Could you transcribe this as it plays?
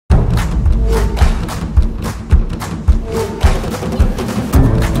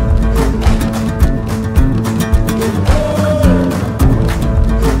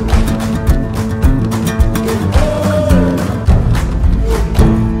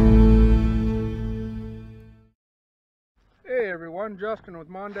One Justin with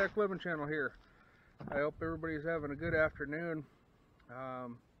Mondeck Living Channel here. I hope everybody's having a good afternoon.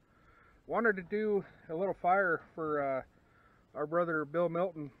 Wanted to do a little fire for our brother Bill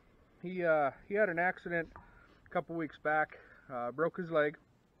Melton. He had an accident a couple weeks back, broke his leg,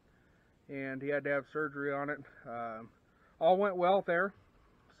 and he had to have surgery on it. All went well there,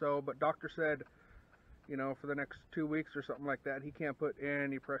 but doctor said, you know, for the next 2 weeks or something like that, he can't put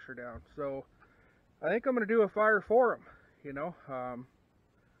any pressure down. So I think I'm going to do a fire for him, you know,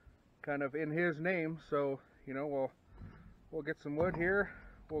 kind of in his name. So, you know, we'll get some wood here.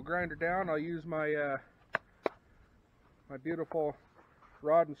 We'll grind it down. I'll use my my beautiful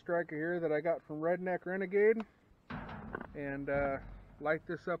rod and striker here that I got from Redneck Renegade, and light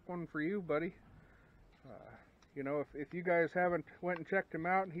this up one for you, buddy. You know, if you guys haven't went and checked him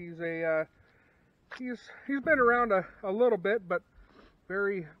out, he's been around a little bit, but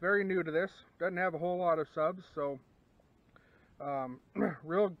very new to this. Doesn't have a whole lot of subs, so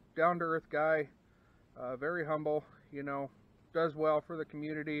real down-to-earth guy, very humble, you know, does well for the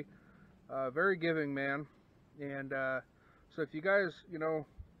community, very giving man. And so if you guys, you know,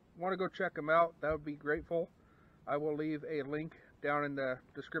 want to go check him out, that would be grateful. I will leave a link down in the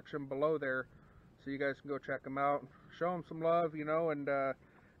description below there, so you guys can go check him out, show him some love, you know, and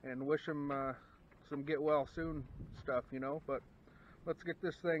wish him some get well soon stuff, you know. But let's get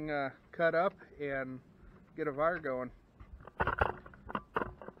this thing cut up and get a fire going.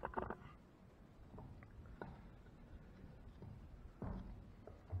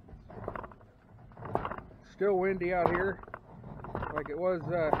 Still windy out here like it was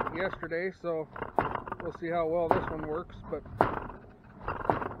yesterday, so we'll see how well this one works. But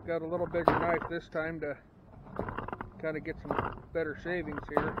got a little bigger knife this time to kind of get some better shavings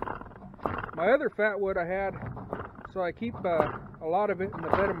here. My other fat wood I had, so I keep a lot of it in the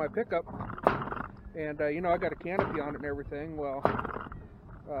bed of my pickup, and you know, I got a canopy on it and everything. Well,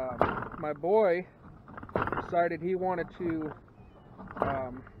 my boy decided he wanted to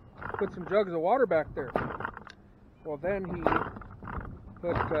put some jugs of water back there. Well, then he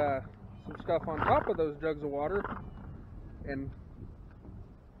put some stuff on top of those jugs of water and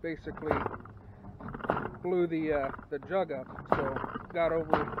basically blew the jug up. So got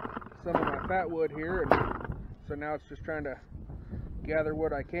over some of my fat wood here, and so now it's just trying to gather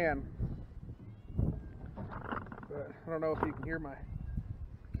what I can. But I don't know if you can hear my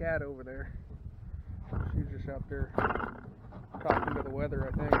cat over there. She's just out there talking to the weather,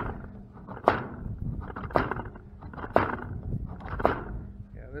 I think.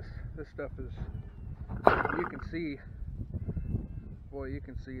 Yeah, this stuff is, you can see, boy, you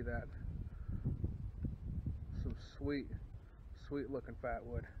can see that. Some sweet looking fat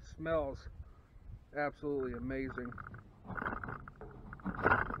wood. Smells absolutely amazing.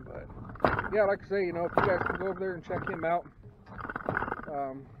 But yeah, like I say, you know, if you guys can go over there and check him out,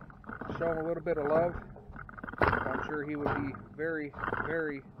 show him a little bit of love, I'm sure he would be very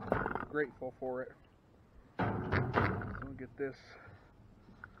grateful for it. So we'll get this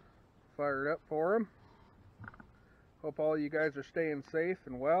fired up for him. Hope all you guys are staying safe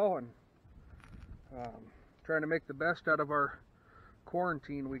and well, and trying to make the best out of our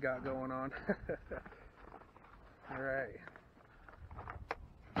quarantine we got going on. Alright.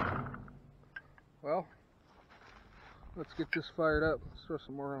 Well, let's get this fired up. Let's throw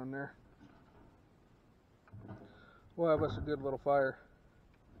some more on there. We'll have us a good little fire.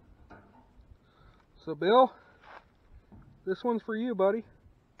 So Bill, this one's for you, buddy.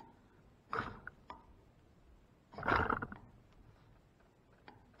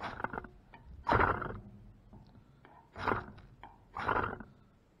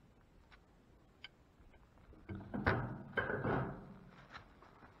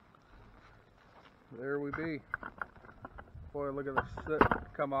 There we be. Boy, look at the soot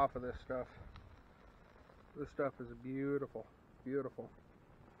come off of this stuff. This stuff is beautiful, beautiful.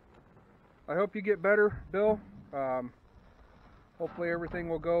 I hope you get better, Bill. Hopefully everything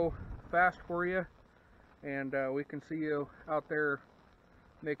will go fast for you, and we can see you out there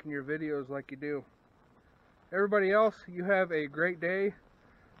making your videos like you do. Everybody else, you have a great day,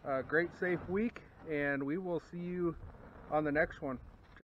 a great safe week, and we will see you on the next one.